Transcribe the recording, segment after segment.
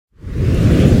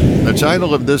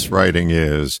title of this writing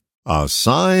is A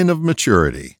Sign of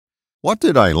Maturity. What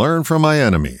did I learn from my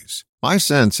enemies? My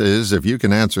sense is if you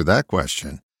can answer that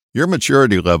question, your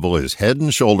maturity level is head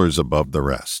and shoulders above the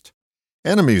rest.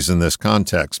 Enemies in this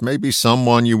context may be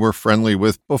someone you were friendly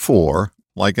with before,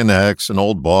 like an ex, an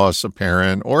old boss, a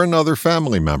parent, or another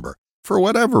family member. For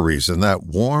whatever reason, that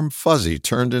warm fuzzy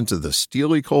turned into the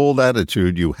steely cold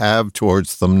attitude you have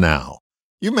towards them now.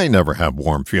 You may never have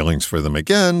warm feelings for them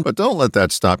again, but don't let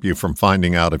that stop you from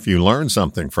finding out if you learned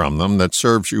something from them that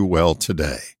serves you well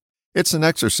today. It's an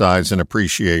exercise in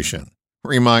appreciation.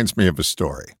 Reminds me of a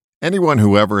story. Anyone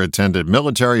who ever attended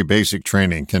military basic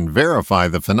training can verify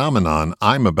the phenomenon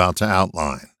I'm about to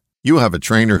outline. You have a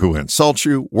trainer who insults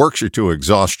you, works you to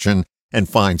exhaustion, and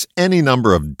finds any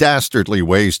number of dastardly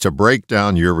ways to break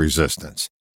down your resistance.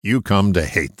 You come to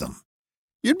hate them.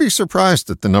 You'd be surprised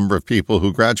at the number of people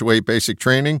who graduate basic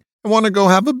training and want to go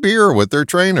have a beer with their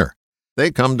trainer.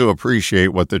 They come to appreciate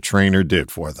what the trainer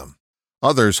did for them.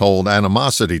 Others hold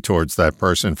animosity towards that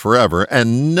person forever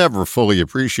and never fully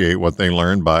appreciate what they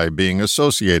learned by being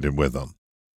associated with them.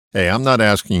 Hey, I'm not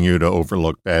asking you to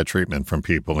overlook bad treatment from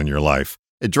people in your life.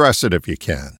 Address it if you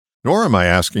can. Nor am I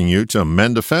asking you to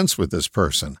mend a fence with this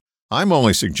person. I'm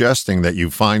only suggesting that you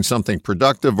find something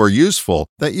productive or useful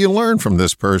that you learn from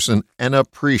this person and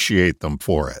appreciate them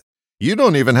for it. You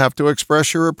don't even have to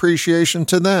express your appreciation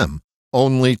to them,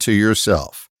 only to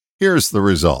yourself. Here's the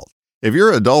result. If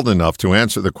you're adult enough to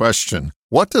answer the question,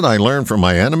 what did I learn from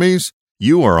my enemies?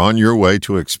 You are on your way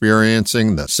to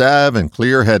experiencing the salve and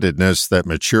clear-headedness that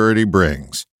maturity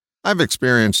brings. I've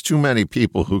experienced too many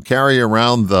people who carry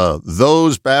around the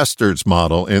 "those bastards"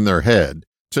 model in their head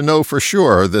to know for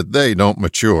sure that they don't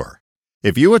mature.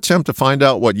 If you attempt to find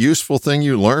out what useful thing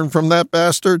you learned from that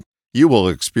bastard, you will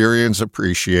experience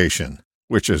appreciation,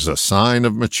 which is a sign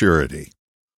of maturity.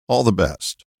 All the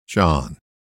best, John.